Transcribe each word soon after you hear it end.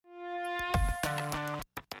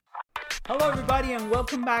Hello, everybody, and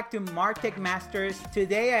welcome back to Martech Masters.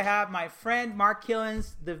 Today, I have my friend Mark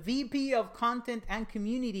Kilens, the VP of Content and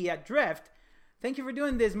Community at Drift. Thank you for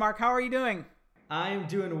doing this, Mark. How are you doing? I'm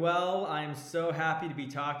doing well. I'm so happy to be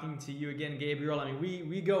talking to you again, Gabriel. I mean,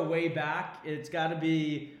 we go way back. It's got to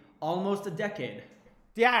be almost a decade.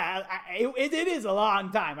 Yeah, it is a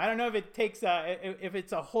long time. I don't know if it takes if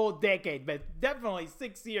it's a whole decade, but definitely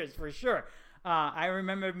 6 years for sure. I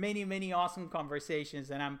remember many awesome conversations,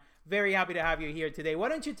 and I'm very happy to have you here today. Why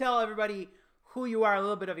don't you tell everybody who you are, a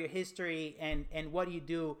little bit of your history, and what you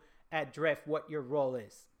do at Drift, what your role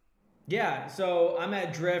is? Yeah, so I'm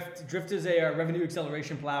at Drift. Drift is a revenue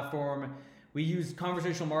acceleration platform. We use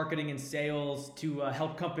conversational marketing and sales to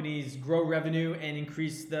help companies grow revenue and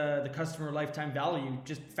increase the customer lifetime value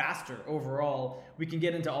just faster overall. We can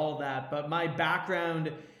get into all of that, but my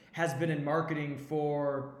background has been in marketing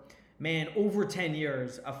for over 10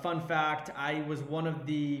 years. A fun fact, I was one of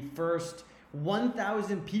the first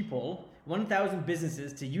 1,000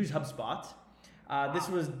 businesses to use HubSpot. This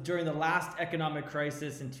was during the last economic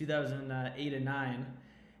crisis in 2008 and 9.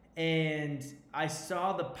 And I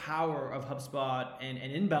saw the power of HubSpot and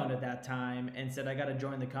inbound at that time and said, I got to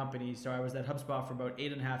join the company. So I was at HubSpot for about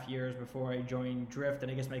 8.5 years before I joined Drift.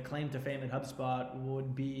 And I guess my claim to fame at HubSpot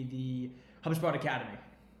would be the HubSpot Academy.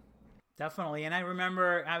 Definitely. And I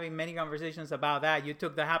remember having many conversations about that. You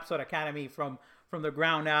took the HubSpot Academy from the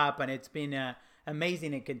ground up, and it's been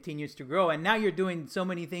amazing. It continues to grow. And now you're doing so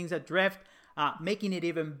many things at Drift, making it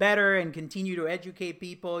even better and continue to educate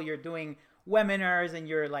people. You're doing webinars, and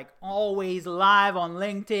you're like always live on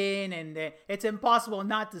LinkedIn, and it's impossible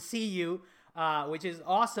not to see you, which is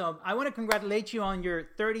awesome. I want to congratulate you on your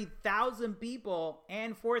 30,000 people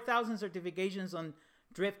and 4,000 certifications on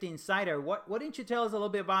Drift Insider. What didn't you tell us a little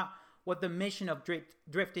bit about what the mission of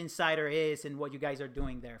Drift Insider is and what you guys are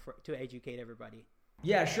doing there to educate everybody?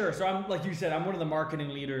 Yeah, sure. So I'm, like you said, I'm one of the marketing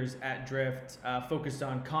leaders at Drift, focused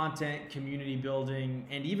on content, community building,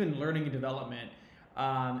 and even learning and development.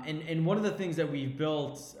 And one of the things that we've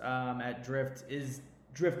built at Drift is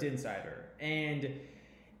Drift Insider. And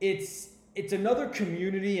it's another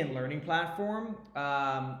community and learning platform,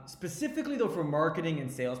 specifically though for marketing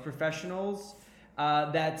and sales professionals.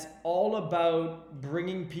 That's all about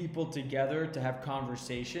bringing people together to have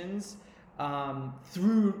conversations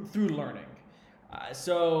through learning.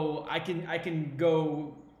 So I can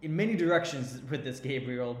go in many directions with this,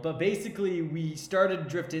 Gabriel, but basically we started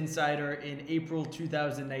Drift Insider in April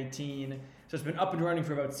 2019. So it's been up and running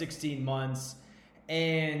for about 16 months,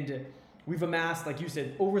 and we've amassed, like you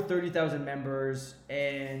said, over 30,000 members,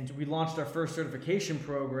 and we launched our first certification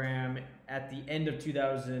program at the end of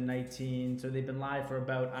 2019. So they've been live for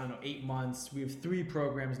about, 8 months. We have 3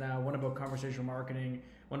 programs now, one about conversational marketing,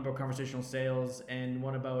 one about conversational sales, and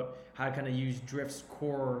one about how to kind of use Drift's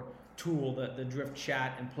core tool, the Drift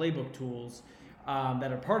chat and playbook tools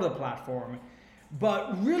that are part of the platform.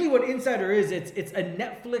 But really what Insider is, it's a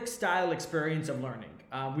Netflix style experience of learning.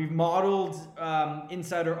 We've modeled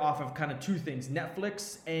Insider off of kind of 2 things,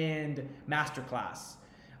 Netflix and Masterclass.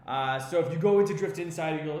 So if you go into Drift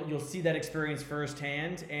Insider, you'll see that experience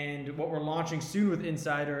firsthand. And what we're launching soon with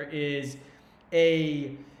Insider is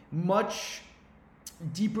a much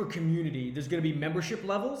deeper community. There's going to be membership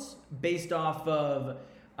levels based off of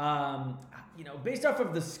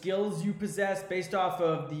the skills you possess, based off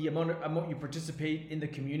of the amount you participate in the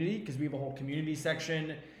community, because we have a whole community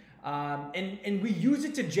section. And we use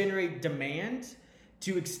it to generate demand,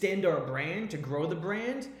 to extend our brand, to grow the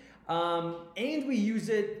brand. And we use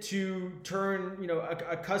it to turn,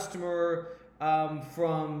 a customer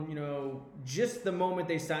from, just the moment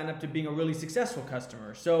they sign up to being a really successful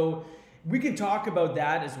customer. So we can talk about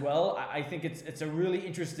that as well. I think it's a really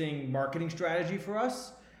interesting marketing strategy for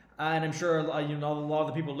us. And I'm sure a lot of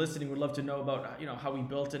the people listening would love to know about how we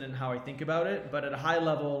built it and how I think about it. But at a high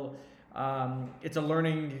level, it's a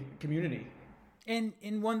learning community.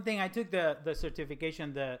 And one thing, I took the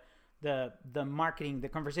certification, the marketing, the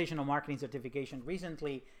conversational marketing certification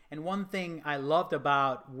recently, and one thing I loved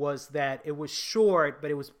about was that it was short,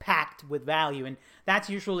 but it was packed with value. And that's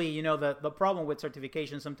usually, the problem with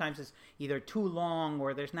certification. Sometimes it's either too long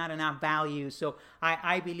or there's not enough value. So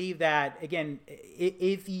I believe that, again,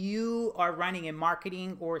 if you are running a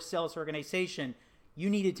marketing or sales organization, you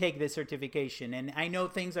need to take this certification. And I know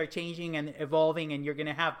things are changing and evolving, and you're going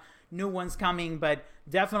to have new ones coming, but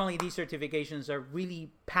definitely these certifications are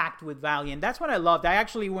really packed with value. And that's what I loved. I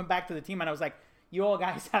actually went back to the team and I was like, you all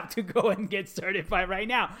guys have to go and get certified right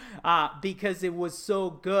now, because it was so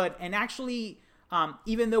good. And actually,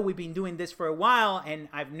 even though we've been doing this for a while and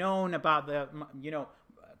I've known about the,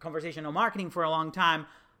 conversational marketing for a long time,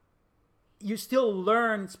 you still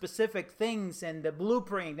learn specific things and the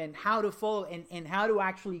blueprint and how to follow and how to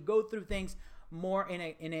actually go through things more in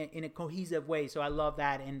a cohesive way. So I love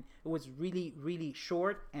that, and it was really, really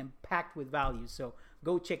short and packed with value. So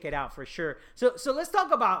go check it out for sure. So let's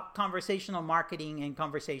talk about conversational marketing and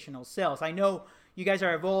conversational sales. I know you guys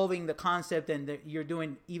are evolving the concept and that you're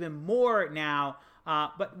doing even more now.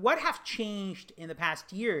 But what have changed in the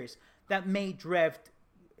past years that made Drift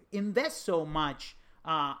invest so much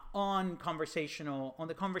on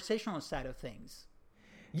the conversational side of things?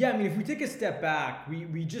 Yeah, I mean, if we take a step back,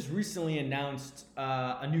 we just recently announced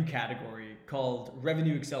a new category called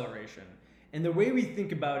revenue acceleration. And the way we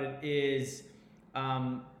think about it is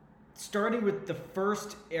starting with the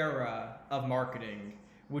first era of marketing,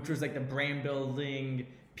 which was like the brand building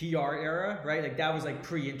PR era, right? Like that was like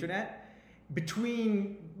pre-internet.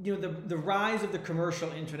 Between the rise of the commercial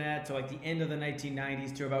internet, so like the end of the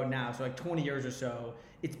 1990s to about now, so like 20 years or so,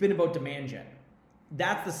 it's been about demand gen.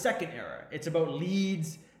 That's the second era. It's about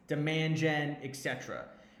leads, demand gen, etc.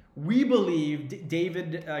 We believe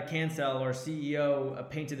David Cancel, our CEO,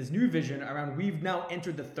 painted this new vision around we've now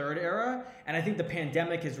entered the third era, and I think the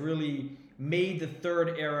pandemic has really made the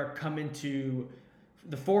third era come into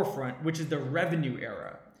the forefront, which is the revenue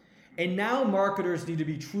era. And now marketers need to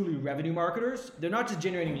be truly revenue marketers. They're not just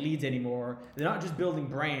generating leads anymore. They're not just building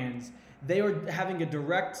brands. They are having a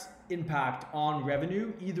direct impact on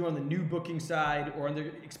revenue, either on the new booking side or on the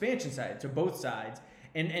expansion side, so both sides.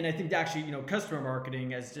 And I think actually, customer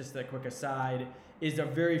marketing, as just a quick aside, is a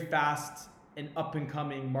very fast and up and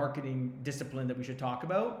coming marketing discipline that we should talk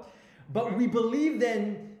about. But we believe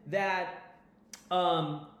then that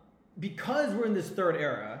because we're in this third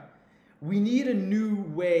era, we need a new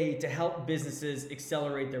way to help businesses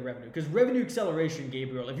accelerate their revenue. Because revenue acceleration,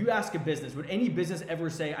 Gabriel, if you ask a business, would any business ever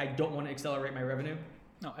say, I don't want to accelerate my revenue?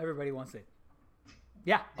 No, everybody wants it.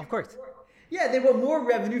 Yeah, of course. Yeah, they want more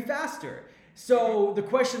revenue faster. So the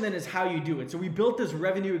question then is how you do it. So we built this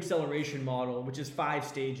revenue acceleration model, which is 5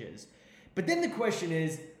 stages. But then the question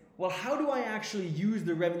is, well, how do I actually use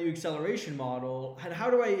the revenue acceleration model? And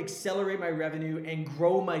how do I accelerate my revenue and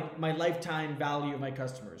grow my lifetime value of my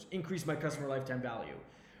customers, increase my customer lifetime value?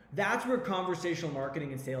 That's where conversational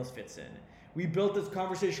marketing and sales fits in. We built this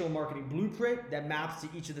conversational marketing blueprint that maps to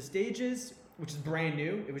each of the stages, which is brand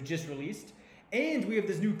new. It was just released. And we have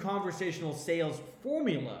this new conversational sales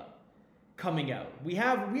formula coming out. We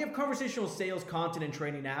have conversational sales content and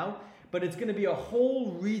training now, but it's going to be a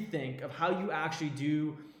whole rethink of how you actually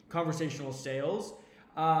do conversational sales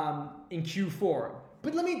in Q4.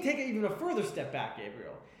 But let me take it even a further step back,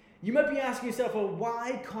 Gabriel. You might be asking yourself, well,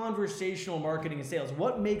 why conversational marketing and sales?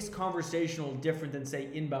 What makes conversational different than, say,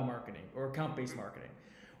 inbound marketing or account-based marketing?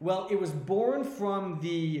 Well, it was born from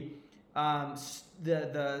the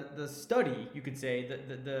study, you could say,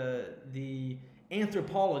 the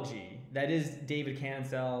anthropology that is David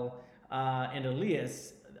Cancel and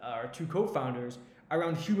Elias, our 2 co-founders,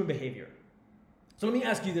 around human behavior. So let me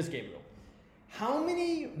ask you this, Gabriel. How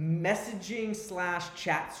many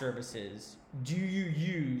messaging/chat services do you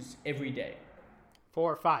use every day?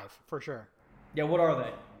 4 or 5, for sure. Yeah, what are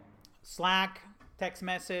they? Slack, text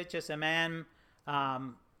message, SMN.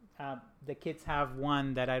 The kids have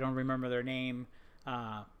one that I don't remember their name,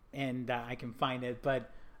 and I can find it.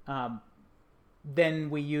 But then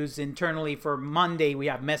we use internally for Monday, we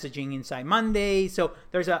have messaging inside Monday. So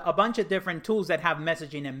there's a bunch of different tools that have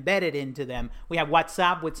messaging embedded into them. We have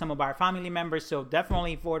WhatsApp with some of our family members. So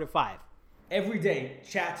definitely 4 to 5. Every day,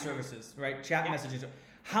 chat services, right? Chat messages.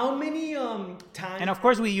 How many times? And of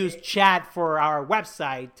course, we use chat for our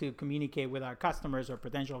website to communicate with our customers or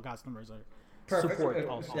potential customers or Perfect. Support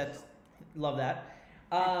also. Love that.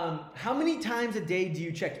 How many times a day do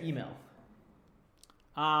you check email?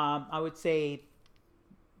 I would say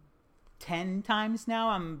 10 times now.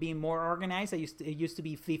 I'm being more organized. It used to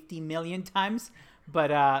be 50 million times, but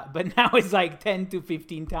now it's like 10 to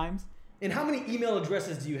 15 times. And how many email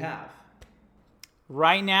addresses do you have?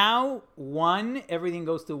 Right now, 1. Everything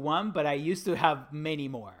goes to 1, but I used to have many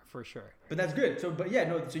more for sure. But that's good. So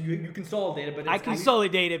you consolidated, but I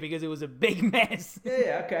consolidated because it was a big mess.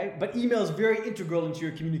 Yeah, okay. But email is very integral into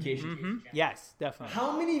your communication. Mm-hmm. Yes, definitely.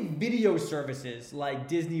 How many video services like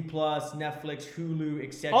Disney Plus, Netflix, Hulu,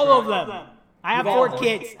 etc.? All of them. I have 4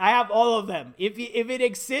 kids. I have all of them. If it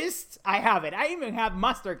exists, I have it. I even have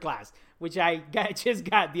Masterclass, which I just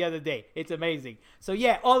got the other day. It's amazing. So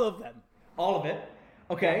yeah, all of them. All of it.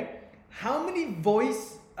 Okay. How many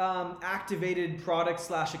voice activated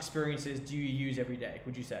products/experiences do you use every day,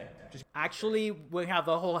 would you say? Actually, we have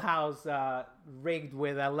the whole house rigged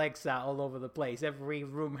with Alexa all over the place. Every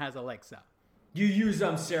room has Alexa. Do you use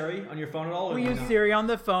Siri on your phone at all? We use Siri on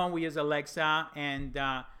the phone. We use Alexa, and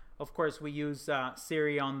of course, we use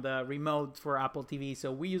Siri on the remote for Apple TV.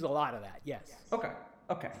 So we use a lot of that. Yes. Okay.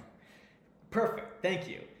 Perfect. Thank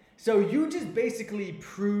you. So you just basically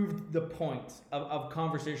proved the point of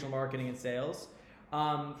conversational marketing and sales.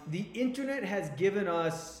 The internet has given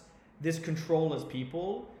us this control as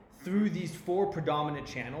people through these 4 predominant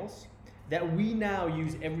channels that we now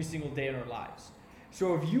use every single day in our lives.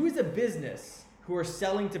 So if you as a business who are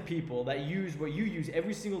selling to people that use what you use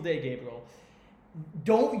every single day, Gabriel,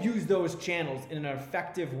 don't use those channels in an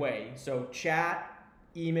effective way. So chat,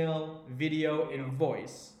 email, video, and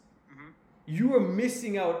voice. You are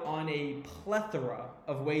missing out on a plethora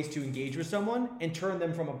of ways to engage with someone and turn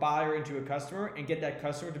them from a buyer into a customer and get that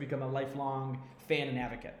customer to become a lifelong fan and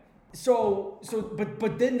advocate.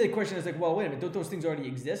 But then the question is like, well, wait a minute, don't those things already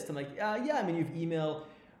exist? I'm like, yeah, I mean, you've email.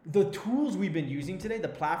 The tools we've been using today, the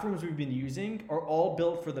platforms we've been using are all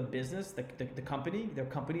built for the business, the company, they're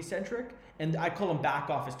company centric, and I call them back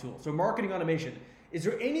office tools. So marketing automation. Is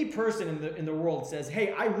there any person in the world that says,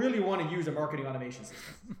 hey, I really want to use a marketing automation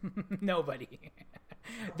system? Nobody.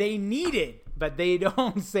 They need it, but they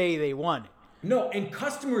don't say they want it. No, and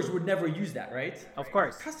customers would never use that, right? Of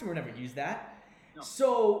course. Customer would never use that. No.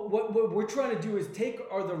 So what we're trying to do is take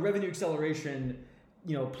the revenue acceleration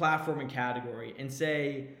platform and category and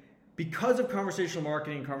say, because of conversational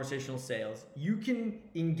marketing and conversational sales, you can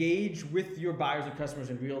engage with your buyers and customers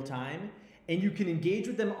in real time, and you can engage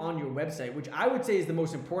with them on your website, which I would say is the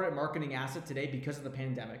most important marketing asset today because of the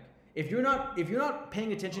pandemic. If you're not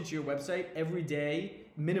paying attention to your website every day,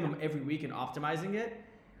 minimum every week, and optimizing it,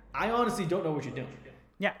 I honestly don't know what you're doing.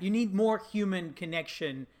 Yeah, you need more human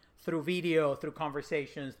connection through video, through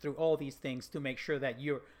conversations, through all these things to make sure that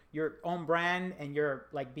you're on brand and you're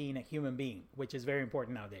like being a human being, which is very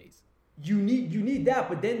important nowadays. You need that,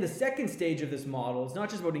 but then the second stage of this model is not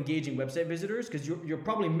just about engaging website visitors, because you're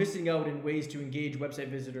probably missing out in ways to engage website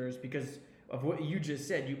visitors because of what you just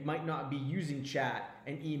said. You might not be using chat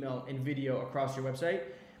and email and video across your website.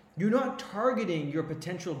 You're not targeting your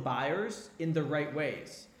potential buyers in the right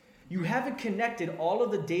ways. You haven't connected all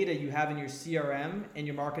of the data you have in your CRM and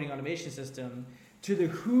your marketing automation system to the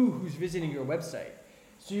who's visiting your website.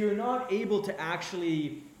 So you're not able to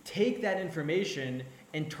actually take that information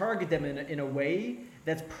and target them in a way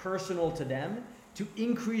that's personal to them to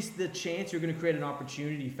increase the chance you're going to create an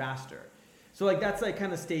opportunity faster. So like that's like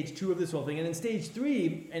kind of stage 2 of this whole thing. And then stage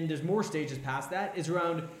 3, and there's more stages past that, is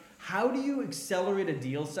around how do you accelerate a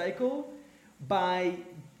deal cycle by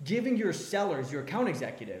giving your sellers, your account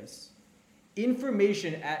executives,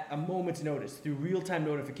 information at a moment's notice through real-time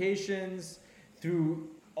notifications, through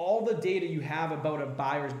all the data you have about a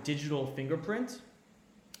buyer's digital fingerprint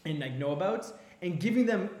and like know-abouts, and giving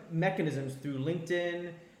them mechanisms through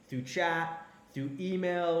LinkedIn, through chat, through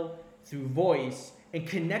email, through voice, and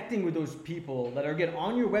connecting with those people that are again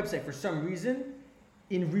on your website for some reason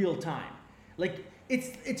in real time. Like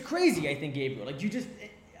it's crazy, I think, Gabriel. Like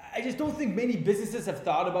I just don't think many businesses have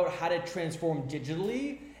thought about how to transform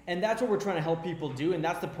digitally, and that's what we're trying to help people do, and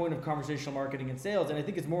that's the point of conversational marketing and sales, and I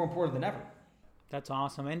think it's more important than ever. That's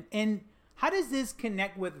awesome. And how does this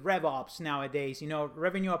connect with RevOps nowadays?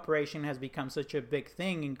 Revenue operation has become such a big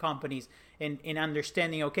thing in companies in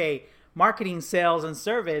understanding, okay, marketing, sales, and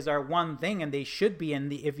service are one thing, and they should be.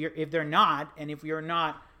 And if they're not, and if you're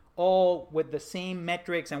not all with the same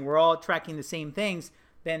metrics and we're all tracking the same things,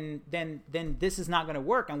 then this is not going to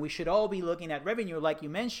work. And we should all be looking at revenue, like you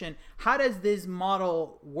mentioned. How does this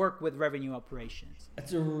model work with revenue operations?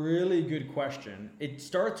 That's a really good question. It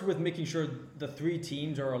starts with making sure the 3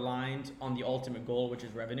 teams are aligned on the ultimate goal, which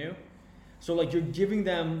is revenue. So like you're giving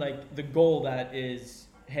them like the goal that is,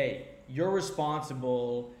 hey, you're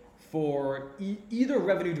responsible for either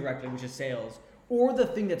revenue directly, which is sales, or the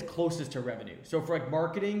thing that's closest to revenue. So for like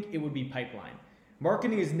marketing, it would be pipeline.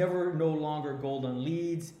 Marketing is no longer gold on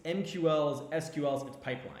leads, MQLs, SQLs, it's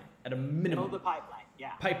pipeline at a minimum. Know the pipeline,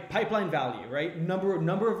 yeah. Pipeline value, right? Number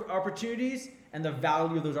of opportunities and the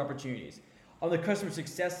value of those opportunities. On the customer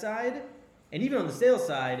success side, and even on the sales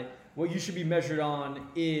side, what you should be measured on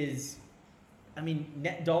is,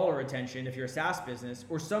 net dollar retention if you're a SaaS business,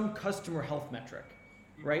 or some customer health metric,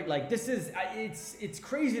 right? Like this is, it's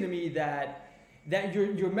crazy to me that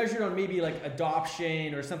you're measured on maybe like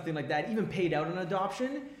adoption or something like that, even paid out on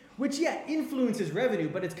adoption, which influences revenue,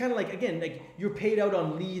 but it's kind of like, again, like you're paid out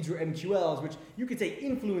on leads or MQLs, which you could say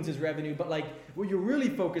influences revenue, but like what you're really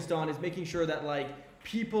focused on is making sure that like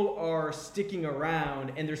people are sticking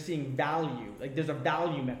around and they're seeing value. Like there's a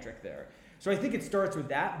value metric there. So I think it starts with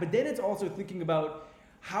that, but then it's also thinking about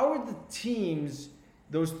how are the teams,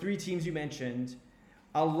 those 3 teams you mentioned,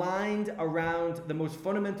 aligned around the most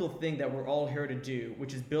fundamental thing that we're all here to do,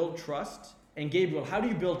 which is build trust. And Gabriel, how do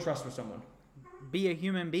you build trust with someone? Be a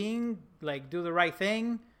human being, like do the right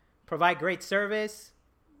thing, provide great service.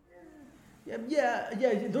 Yeah,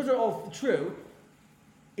 those are all true.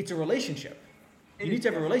 It's a relationship. You need to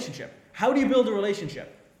have a relationship. How do you build a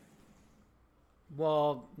relationship?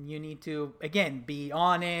 Well, you need to, again, be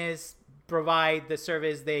honest, provide the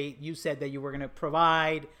service you said that you were going to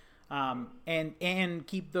provide, and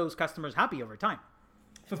keep those customers happy over time.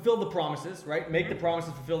 Fulfill the promises, right? Make the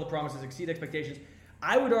promises, fulfill the promises, exceed expectations.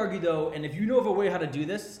 I would argue though, and if you know of a way how to do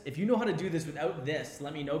this, if you know how to do this without this,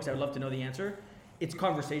 let me know because I would love to know the answer. It's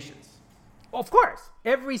conversations. Of course,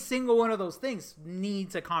 every single one of those things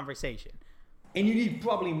needs a conversation. And you need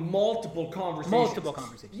probably multiple conversations.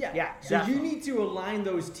 Yeah. So definitely. You need to align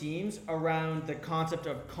those teams around the concept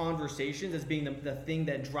of conversations as being the thing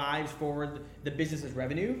that drives forward the business's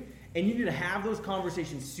revenue. And you need to have those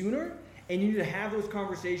conversations sooner, and you need to have those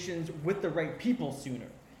conversations with the right people sooner.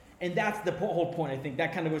 And that's the whole point. I think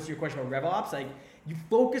that kind of goes to your question about RevOps. Like, you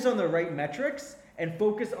focus on the right metrics and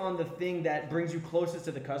focus on the thing that brings you closest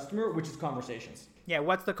to the customer, which is conversations. Yeah,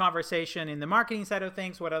 what's the conversation in the marketing side of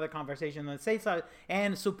things? What other conversation on the sales side?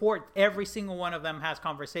 And support, every single one of them has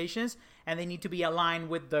conversations, and they need to be aligned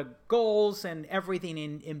with the goals and everything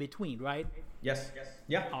in between, right? Yes.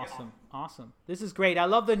 Yeah. Awesome. This is great. I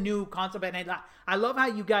love the new concept, and I love how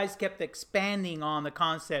you guys kept expanding on the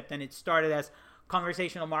concept, and it started as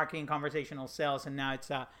conversational marketing, conversational sales, and now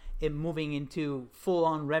it's moving into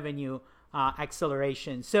full-on revenue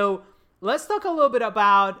acceleration. So let's talk a little bit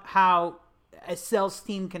about how a sales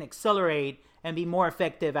team can accelerate and be more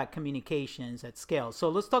effective at communications at scale. So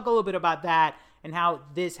let's talk a little bit about that and how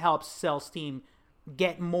this helps sales team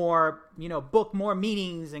get more, book more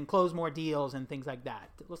meetings and close more deals and things like that.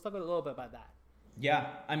 Let's talk a little bit about that. Yeah,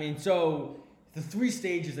 I mean, so the 3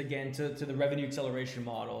 stages, again, to the revenue acceleration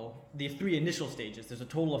model, the 3 initial stages, there's a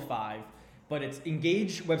total of 5, but it's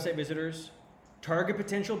engage website visitors, target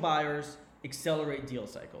potential buyers, accelerate deal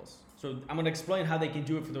cycles. So I'm going to explain how they can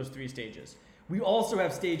do it for those 3 stages. We also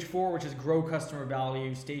have stage 4, which is grow customer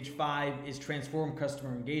value. Stage 5 is transform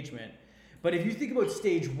customer engagement. But if you think about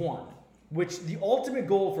stage 1, which the ultimate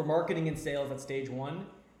goal for marketing and sales at stage 1,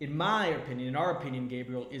 in my opinion, in our opinion,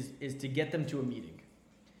 Gabriel, is to get them to a meeting.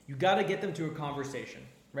 You got to get them to a conversation,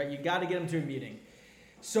 right? You got to get them to a meeting.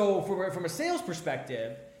 So from a sales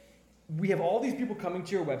perspective, we have all these people coming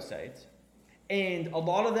to your website, and a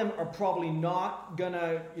lot of them are probably not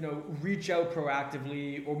gonna, reach out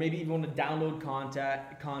proactively, or maybe even want to download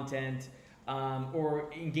content, or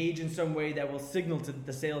engage in some way that will signal to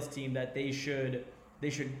the sales team that they should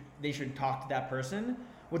talk to that person.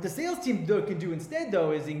 What the sales team can do instead,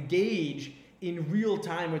 though, is engage in real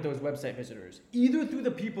time with those website visitors, either through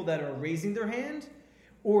the people that are raising their hand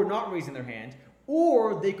or not raising their hand,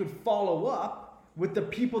 or they could follow up with the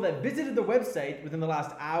people that visited the website within the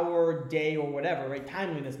last hour, day, or whatever, right?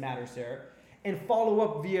 Timeliness matters there. And follow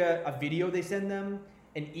up via a video they send them,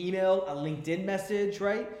 an email, a LinkedIn message,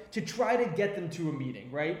 right? To try to get them to a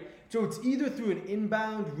meeting, right? So it's either through an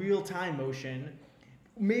inbound real-time motion,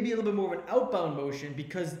 maybe a little bit more of an outbound motion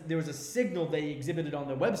because there was a signal they exhibited on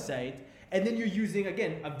the website, and then you're using,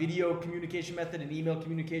 again, a video communication method, an email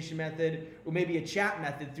communication method, or maybe a chat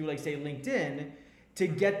method through, like, say, LinkedIn, to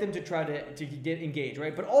get them to try to get engaged,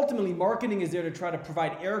 right? But ultimately, marketing is there to try to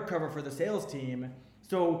provide air cover for the sales team.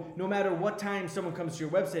 So no matter what time someone comes to your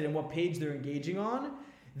website and what page they're engaging on,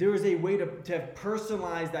 there is a way to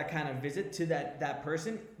personalize that kind of visit to that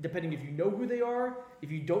person, depending if you know who they are, if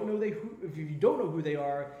you don't know who they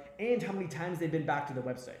are, and how many times they've been back to the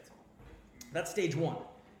website. That's stage 1.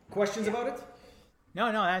 Questions about it?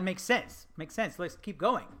 No, that makes sense. Let's keep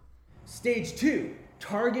going. Stage 2,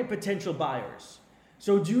 target potential buyers.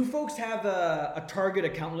 So do you folks have a target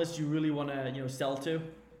account list you really want to sell to?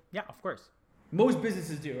 Yeah, of course. Most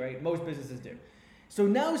businesses do, right? Most businesses do. So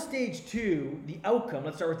now stage 2, the outcome,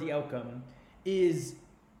 let's start with the outcome, is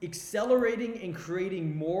accelerating and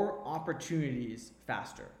creating more opportunities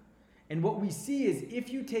faster. And what we see is if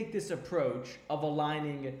you take this approach of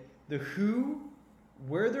aligning the who,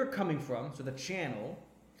 where they're coming from, so the channel,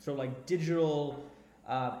 so like digital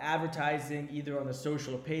advertising, either on the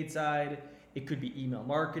social or paid side, it could be email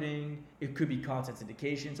marketing, it could be content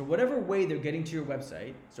syndication. So whatever way they're getting to your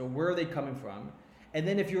website, so where are they coming from? And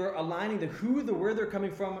then if you're aligning the who, the where they're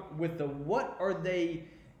coming from with the what are they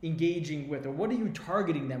engaging with, or what are you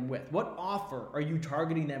targeting them with? What offer are you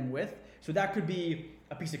targeting them with? So that could be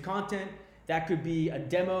a piece of content, that could be a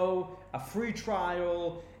demo, a free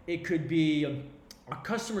trial, it could be a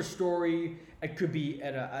customer story, it could be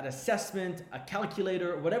an assessment, a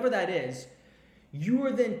calculator, whatever that is. You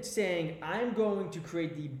are then saying, I'm going to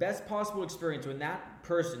create the best possible experience when that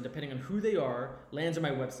person, depending on who they are, lands on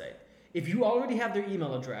my website. If you already have their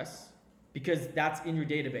email address, because that's in your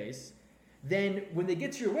database, then when they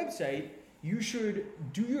get to your website, you should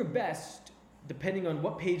do your best, depending on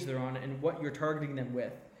what page they're on and what you're targeting them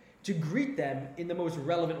with, to greet them in the most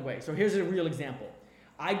relevant way. So here's a real example.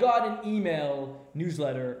 I got an email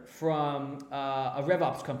newsletter from a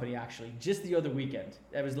RevOps company, actually, just the other weekend.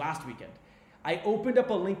 That was last weekend. I opened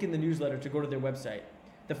up a link in the newsletter to go to their website.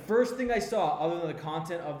 The first thing I saw, other than the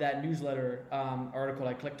content of that newsletter article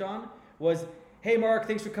I clicked on, was, hey, Mark,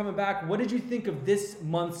 thanks for coming back. What did you think of this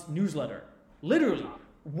month's newsletter? Literally.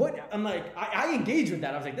 What? I'm like, I engaged with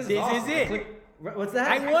that. I was like, this is awesome. This is it. What's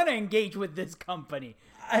that? I want to engage with this company.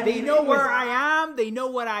 They know where I am. They know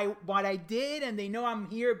what I did, and they know I'm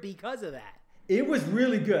here because of that. It was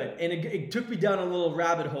really good, and it took me down a little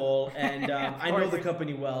rabbit hole. And I know the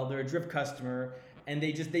company well; they're a Drift customer, and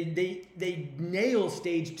they nail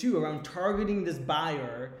stage 2 around targeting this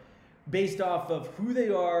buyer based off of who they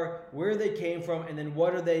are, where they came from, and then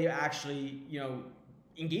what are they actually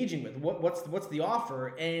engaging with? What's the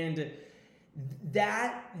offer? And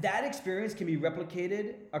that experience can be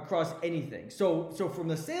replicated across anything. So from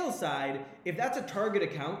the sales side, if that's a target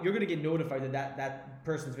account, you're going to get notified that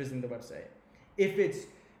person's visiting the website. If it's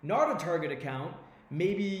not a target account,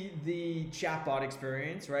 maybe the chatbot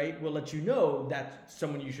experience, right, will let you know that's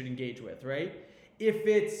someone you should engage with, right? If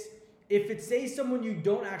it's say someone you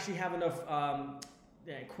don't actually have enough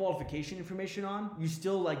qualification information on, you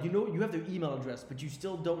still you have their email address, but you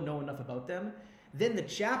still don't know enough about them, then the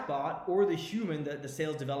chatbot or the human, the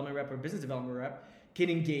sales development rep or business development rep, can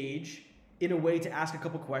engage in a way to ask a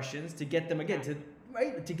couple questions to get them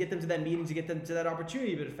to get them to that meeting, to get them to that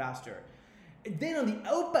opportunity a bit faster. Then on the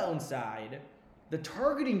outbound side, the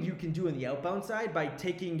targeting you can do on the outbound side by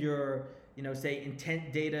taking your, say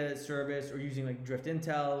intent data service or using like Drift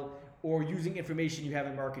Intel or using information you have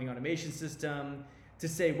in marketing automation system to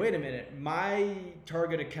say, wait a minute, my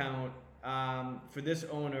target account for this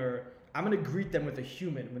owner, I'm going to greet them with a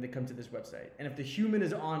human when they come to this website. And if the human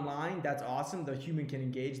is online, that's awesome. The human can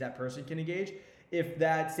engage, that person can engage. If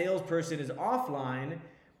that salesperson is offline,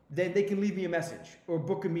 then they can leave me a message or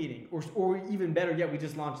book a meeting, or even better yet, we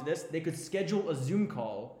just launched this, they could schedule a Zoom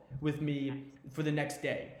call with me for the next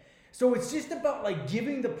day. So it's just about like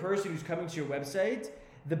giving the person who's coming to your website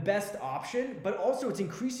the best option, but also it's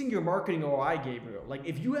increasing your marketing ROI, Gabriel. Like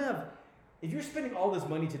if you're spending all this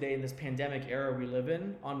money today in this pandemic era we live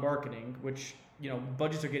in on marketing, which,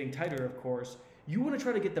 budgets are getting tighter, of course, you want to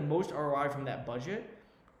try to get the most ROI from that budget.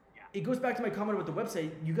 It goes back to my comment about the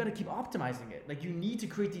website. You got to keep optimizing it. Like you need to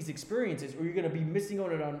create these experiences or you're going to be missing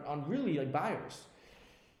out on really like buyers.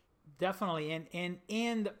 Definitely.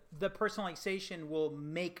 And the personalization will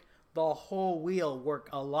make the whole wheel work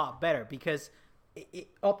a lot better because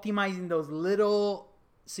optimizing those little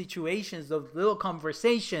situations, those little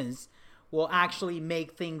conversations will actually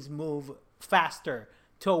make things move faster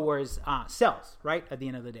towards sales, right? At the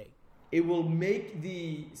end of the day. It will make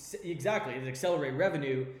it accelerate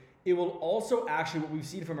revenue. It will also actually, what we've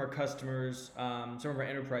seen from our customers, some of our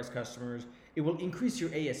enterprise customers, it will increase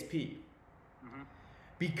your ASP. Mm-hmm.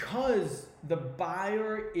 Because the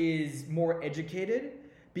buyer is more educated,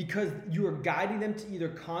 because you are guiding them to either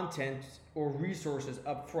content or resources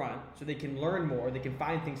up front so they can learn more, they can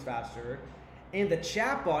find things faster. And the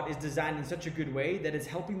chatbot is designed in such a good way that it's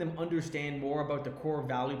helping them understand more about the core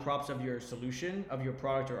value props of your solution, of your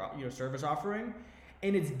product or your service offering.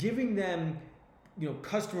 And it's giving them,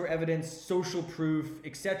 customer evidence, social proof,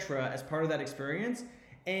 etc. as part of that experience.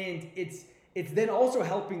 And it's then also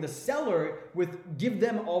helping the seller give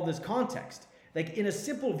them all this context. Like in a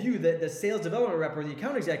simple view, the sales development rep or the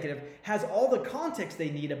account executive has all the context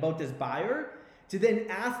they need about this buyer to then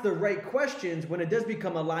ask the right questions when it does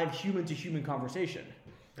become a live human-to-human conversation.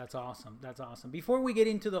 That's awesome. Before we get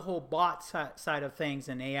into the whole bot side of things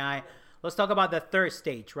and AI, let's talk about the third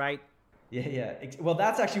stage, right? Yeah. Well,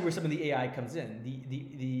 that's actually where some of the AI comes in,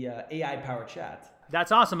 the AI-powered chat.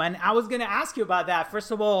 That's awesome. And I was going to ask you about that.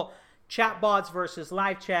 First of all, chatbots versus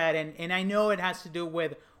live chat. And I know it has to do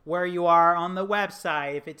with where you are on the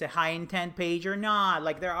website, if it's a high-intent page or not.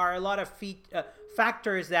 Like there are a lot of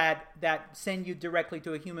factors that send you directly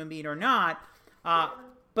to a human being or not.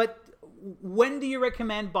 But when do you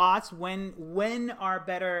recommend bots? When are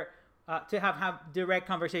better to have direct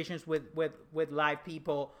conversations with live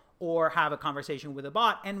people or have a conversation with a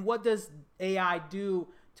bot? And what does AI do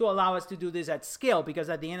to allow us to do this at scale? Because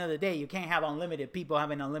at the end of the day, you can't have unlimited people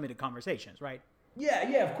having unlimited conversations, right?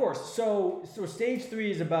 Yeah, of course. So stage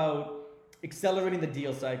 3 is about accelerating the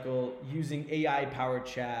deal cycle using AI-powered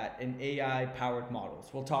chat and AI-powered models.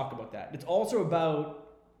 We'll talk about that. It's also about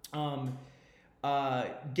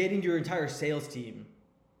getting your entire sales team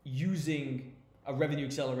using a revenue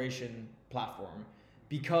acceleration platform,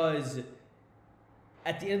 because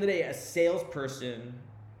at the end of the day, a salesperson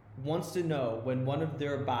wants to know when one of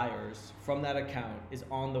their buyers from that account is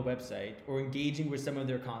on the website or engaging with some of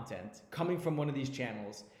their content coming from one of these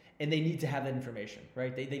channels, and they need to have that information,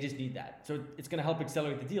 right? They just need that. So it's going to help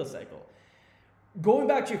accelerate the deal cycle. Going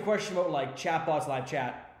back to your question about like chatbots, live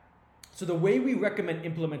chat. So the way we recommend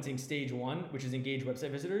implementing stage one, which is engage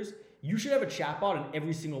website visitors, you should have a chatbot on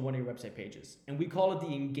every single one of your website pages. And we call it the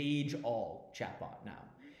engage all chatbot now.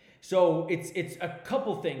 So it's a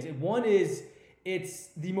couple things. One is it's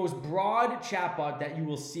the most broad chatbot that you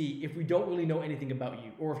will see if we don't really know anything about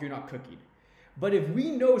you or if you're not cookied. But if we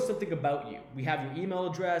know something about you, we have your email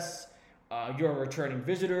address, you're a returning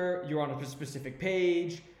visitor, you're on a specific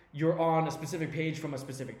page, you're on a specific page from a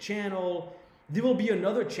specific channel, there will be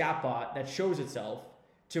another chatbot that shows itself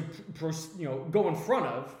to go in front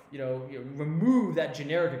of, remove that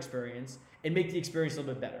generic experience and make the experience a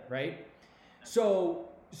little bit better, right? So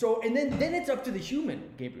and then it's up to the human,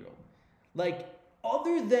 Gabriel. Like,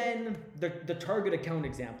 other than the target account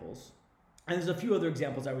examples, and there's a few other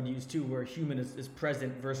examples I would use too where a human is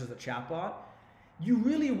present versus a chatbot, you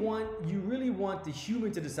really want the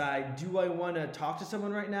human to decide, do I want to talk to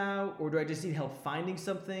someone right now, or do I just need help finding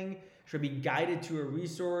something? Should I be guided to a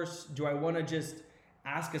resource? Do I want to just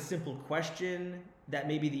ask a simple question that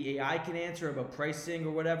maybe the AI can answer about pricing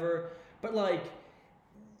or whatever? But like,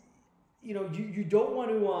 you don't want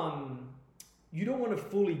to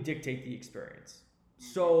fully dictate the experience.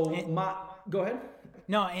 So go ahead.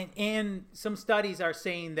 No, and some studies are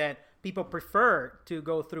saying that people prefer to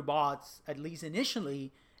go through bots, at least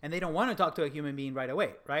initially, and they don't want to talk to a human being right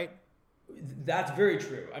away, right? That's very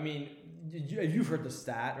true. I mean, you've heard the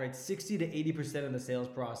stat, right? 60 to 80% of the sales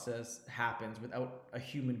process happens without a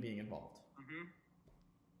human being involved. Mm-hmm.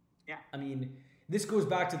 Yeah. I mean, this goes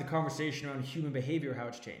back to the conversation on human behavior, how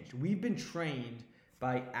it's changed. We've been trained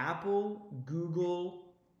by Apple, Google,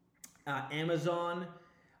 Amazon,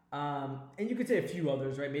 and you could say a few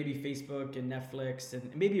others, right? Maybe Facebook and Netflix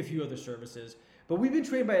and maybe a few other services. But we've been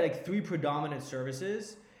trained by like 3 predominant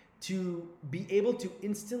services to be able to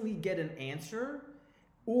instantly get an answer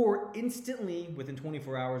or instantly within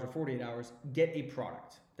 24 hours or 48 hours, get a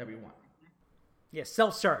product that we want. Yeah,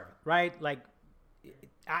 self-serve, right? Like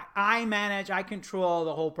I control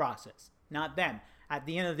the whole process, not them. At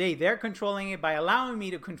the end of the day, they're controlling it by allowing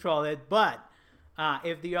me to control it. But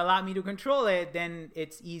if they allow me to control it, then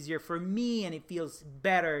it's easier for me and it feels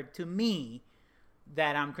better to me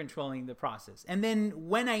that I'm controlling the process. And then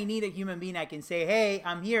when I need a human being, I can say, hey,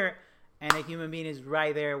 I'm here. And a human being is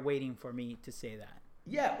right there waiting for me to say that.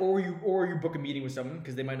 Yeah, or you book a meeting with someone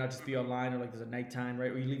because they might not just be online, or like there's a nighttime,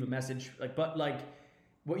 right? Or you leave a message. But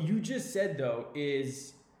what you just said though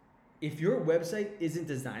is, if your website isn't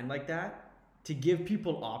designed like that to give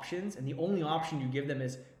people options, and the only option you give them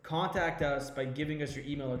is contact us by giving us your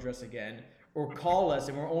email address again, or call us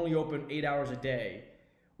and we're only open 8 hours a day,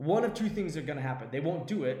 one of two things are going to happen. They won't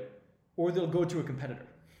do it, or they'll go to a competitor.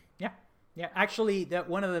 Yeah. Actually, that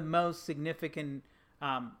one of the most significant,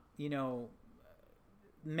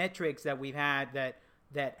 metrics that we've had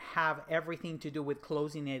that have everything to do with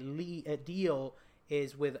closing a deal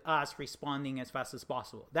is with us responding as fast as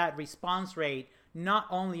possible. That response rate, not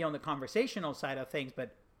only on the conversational side of things,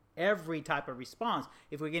 but every type of response.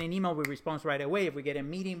 If we get an email, we respond right away. If we get a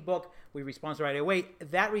meeting book, we respond right away.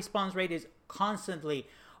 That response rate is constantly,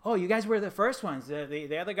 oh, you guys were the first ones.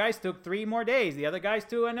 The other guys took 3 more days. The other guys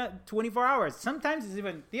took 24 hours. Sometimes it's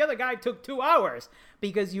even the other guy took 2 hours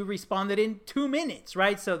because you responded in 2 minutes,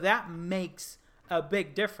 right? So that makes a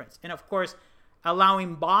big difference. And of course,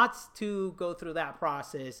 allowing bots to go through that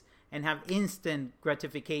process and have instant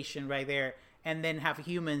gratification right there, and then have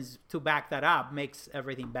humans to back that up, makes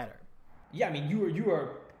everything better. Yeah, I mean, you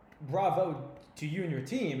are bravo to you and your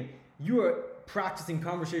team. You are practicing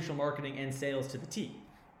conversational marketing and sales to the T.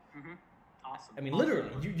 Mm-hmm. Awesome. I mean,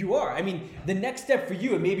 literally, you are. I mean, the next step for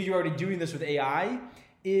you, and maybe you're already doing this with AI,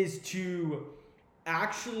 is to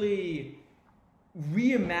actually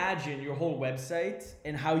reimagine your whole website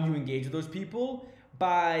and how you engage with those people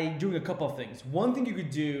by doing a couple of things. One thing you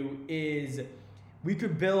could do is you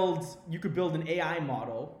could build an AI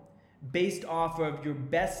model based off of your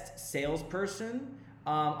best salesperson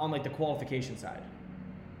on like the qualification side.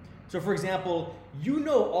 So for example,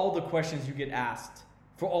 all the questions you get asked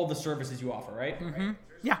for all the services you offer, right? Mm-hmm.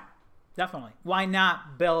 Yeah. Definitely. Why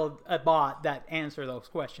not build a bot that answer those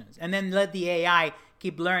questions and then let the AI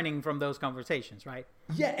keep learning from those conversations, right?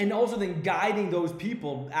 Yeah, and also then guiding those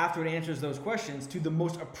people after it answers those questions to the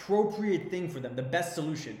most appropriate thing for them, the best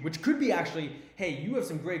solution, which could be actually, hey, you have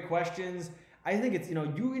some great questions. I think it's,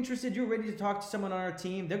 you interested, you're ready to talk to someone on our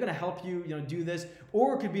team. They're going to help you, do this.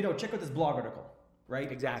 Or it could be, check out this blog article,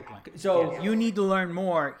 right? Exactly. So you need to learn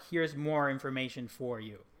more. Here's more information for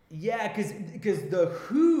you. Yeah, because the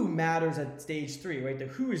who matters at stage 3, right? The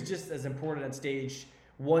who is just as important at stage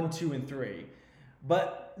 1, 2, and 3.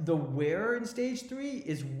 But the where in stage 3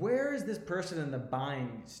 is, where is this person in the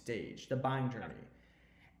buying stage, the buying journey?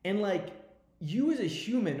 And you as a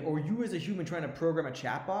human trying to program a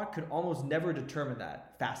chatbot could almost never determine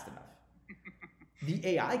that fast enough.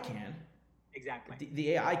 The AI can. Exactly.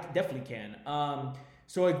 The AI definitely can.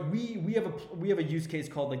 So we have a use case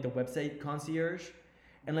called the website concierge.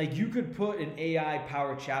 And you could put an AI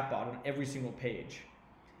powered chatbot on every single page.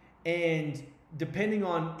 And depending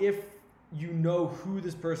on if you know who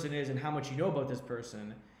this person is and how much you know about this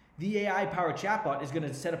person, the AI powered chatbot is going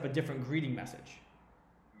to set up a different greeting message,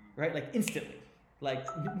 right? Instantly,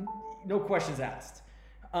 no questions asked.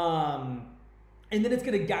 And then it's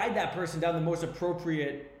going to guide that person down the most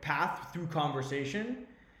appropriate path through conversation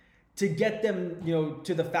to get them,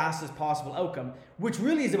 to the fastest possible outcome, which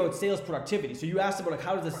really is about sales productivity. So you asked about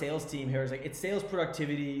how does the sales team here? It's sales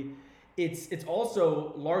productivity. It's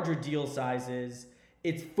also larger deal sizes.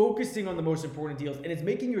 It's focusing on the most important deals, and it's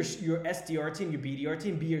making your SDR team, your BDR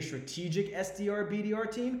team, be a strategic SDR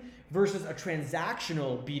BDR team versus a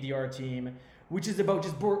transactional BDR team, which is about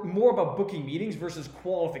just more about booking meetings versus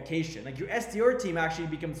qualification. Your SDR team actually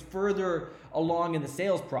becomes further along in the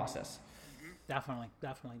sales process. Definitely.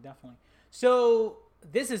 So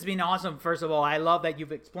this has been awesome. First of all, I love that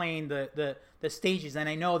you've explained the stages, and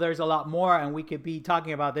I know there's a lot more, and we could be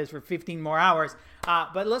talking about this for 15 more hours.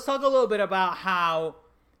 But let's talk a little bit about how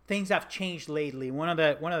things have changed lately. One of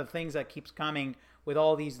the things that keeps coming with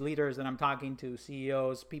all these leaders that I'm talking to,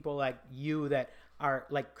 CEOs, people like you that are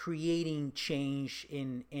creating change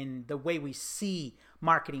in the way we see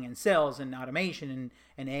marketing and sales and automation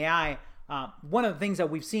and AI. One of the things that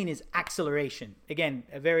we've seen is acceleration. Again,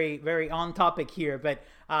 a very, very on topic here, but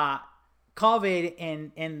COVID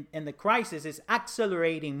and the crisis is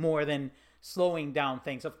accelerating more than slowing down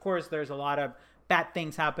things. Of course, there's a lot of bad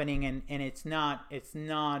things happening, and it's not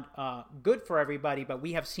good for everybody. But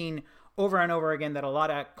we have seen over and over again that a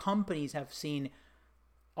lot of companies have seen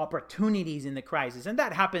opportunities in the crisis, and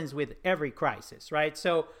that happens with every crisis, right?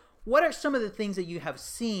 So, what are some of the things that you have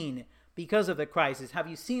seen because of the crisis? Have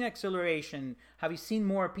you seen acceleration? Have you seen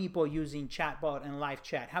more people using chatbot and live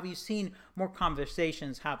chat? Have you seen more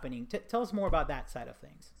conversations happening? Tell us more about that side of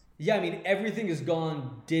things. Yeah, everything has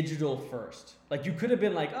gone digital first. You could have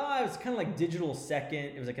been it was kind of digital second.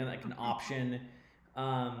 It was kind of an option.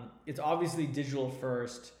 It's obviously digital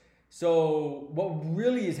first. So what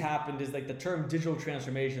really has happened is the term digital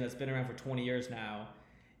transformation that's been around for 20 years now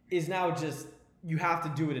is now just, you have to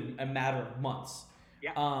do it in a matter of months.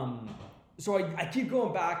 Yeah. So I keep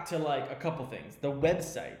going back to a couple things. The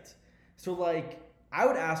website. So I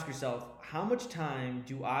would ask yourself, how much time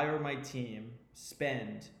do I or my team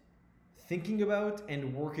spend thinking about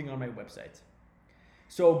and working on my website?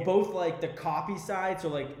 So both the copy side, so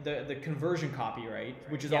the conversion copy, right?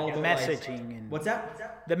 Which is all the about messaging and what's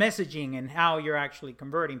that? The messaging and how you're actually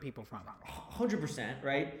converting people from it. 100%,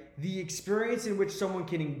 right? The experience in which someone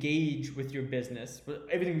can engage with your business,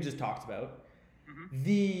 everything we just talked about.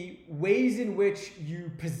 The ways in which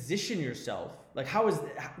you position yourself,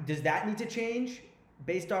 does that need to change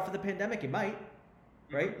based off of the pandemic? It might,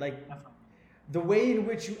 right? The way in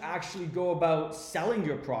which you actually go about selling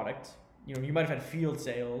your product. You might have had field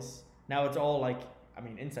sales. Now it's all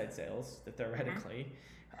inside sales, theoretically,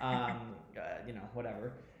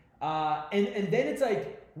 whatever. And then it's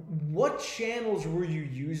what channels were you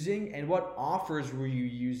using and what offers were you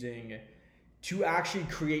using to actually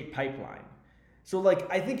create pipeline? So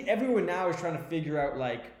I think everyone now is trying to figure out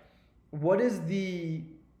what is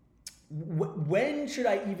when should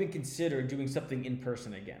I even consider doing something in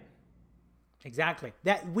person again? Exactly.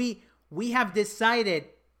 That we have decided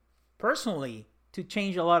personally to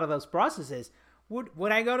change a lot of those processes.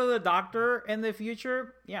 Would I go to the doctor in the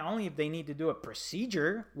future? Yeah, only if they need to do a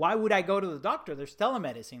procedure. Why would I go to the doctor? There's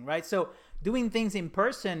telemedicine, right? So doing things in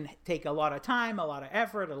person take a lot of time, a lot of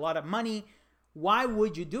effort, a lot of money. Why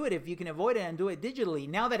would you do it if you can avoid it and do it digitally?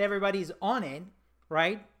 Now that everybody's on it,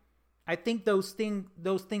 right? I think those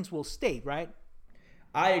things will stay, right?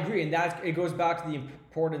 I agree, and it goes back to the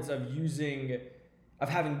importance of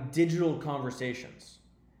having digital conversations.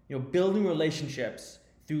 Building relationships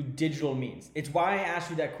through digital means. It's why I asked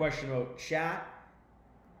you that question about chat,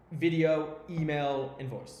 video, email, and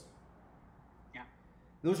voice. Yeah.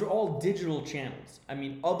 Those are all digital channels. I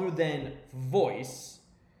mean, other than voice,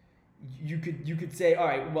 you could say, all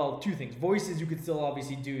right, well, two things. Voices you could still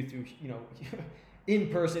obviously do through,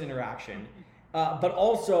 in-person interaction. But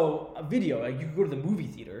also a video. Like, you could go to the movie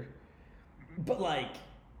theater, but like,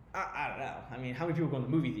 I don't know. I mean, how many people go in the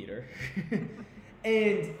movie theater?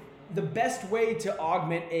 And the best way to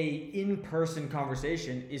augment a in-person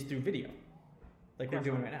conversation is through video, like we're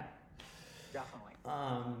doing right now. Definitely.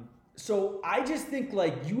 So I just think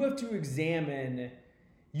like you have to examine,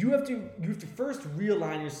 you have to first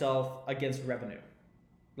realign yourself against revenue.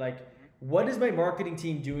 Like, what is my marketing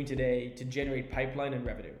team doing today to generate pipeline and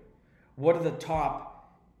revenue? What are the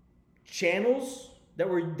top channels that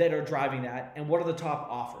are driving that, and what are the top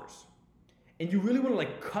offers? And you really want to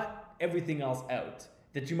like cut everything else out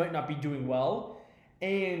that you might not be doing well,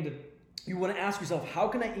 and you want to ask yourself, how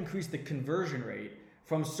can I increase the conversion rate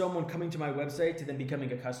from someone coming to my website to then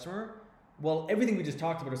becoming a customer? Well, everything we just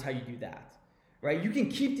talked about is how you do that, right? You can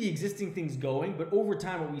keep the existing things going, but over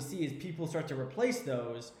time what we see is people start to replace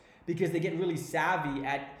those because they get really savvy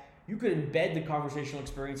at, you could embed the conversational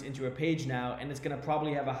experience into a page now, and it's going to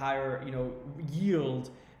probably have a higher, yield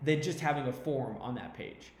than just having a form on that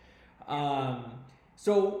page.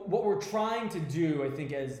 So what we're trying to do, I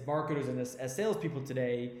think, as marketers and as salespeople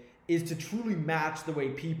today, is to truly match the way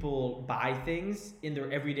people buy things in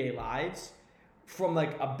their everyday lives from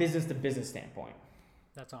like a business to business standpoint.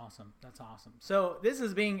 That's awesome. That's awesome. So this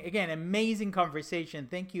has been, again, amazing conversation.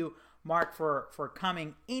 Thank you, Mark, for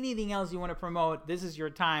coming. Anything else you want to promote? This is your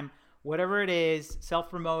time. Whatever it is,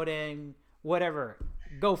 self-promoting, whatever,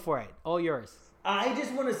 go for it. All yours. I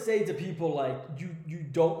just want to say to people, like, you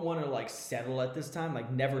don't want to like settle at this time,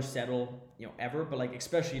 like never settle, ever, but like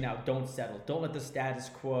especially now, don't settle. Don't let the status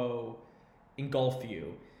quo engulf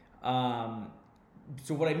you.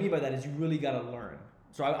 So what I mean by that is you really got to learn.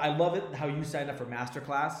 So I love it how you signed up for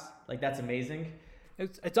masterclass. Like, that's amazing.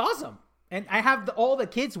 It's awesome. And I have all the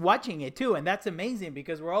kids watching it too. And that's amazing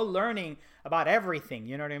because we're all learning about everything.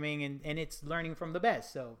 You know what I mean? And it's learning from the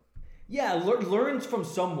best. So yeah, learn from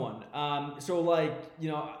someone. So like,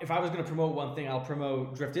 if I was going to promote one thing, I'll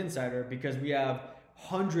promote Drift Insider, because we have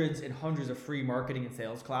hundreds and hundreds of free marketing and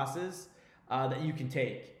sales classes that you can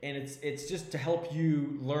take. And it's just to help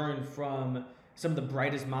you learn from some of the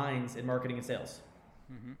brightest minds in marketing and sales.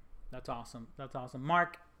 Mm-hmm. That's awesome. That's awesome.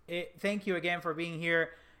 Mark, thank you again for being here.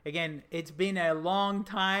 Again, it's been a long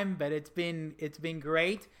time, but it's been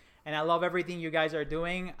great. And I love everything you guys are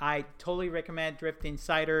doing. I totally recommend Drift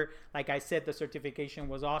Insider. Like I said, the certification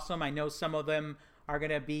was awesome. I know some of them are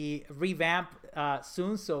going to be revamped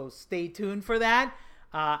soon, so stay tuned for that.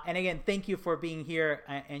 And again, thank you for being here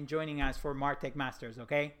and joining us for Martech Masters,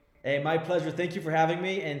 okay? Hey, my pleasure. Thank you for having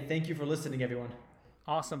me, and thank you for listening, everyone.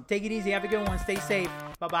 Awesome. Take it easy. Have a good one. Stay safe.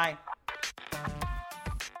 Bye-bye.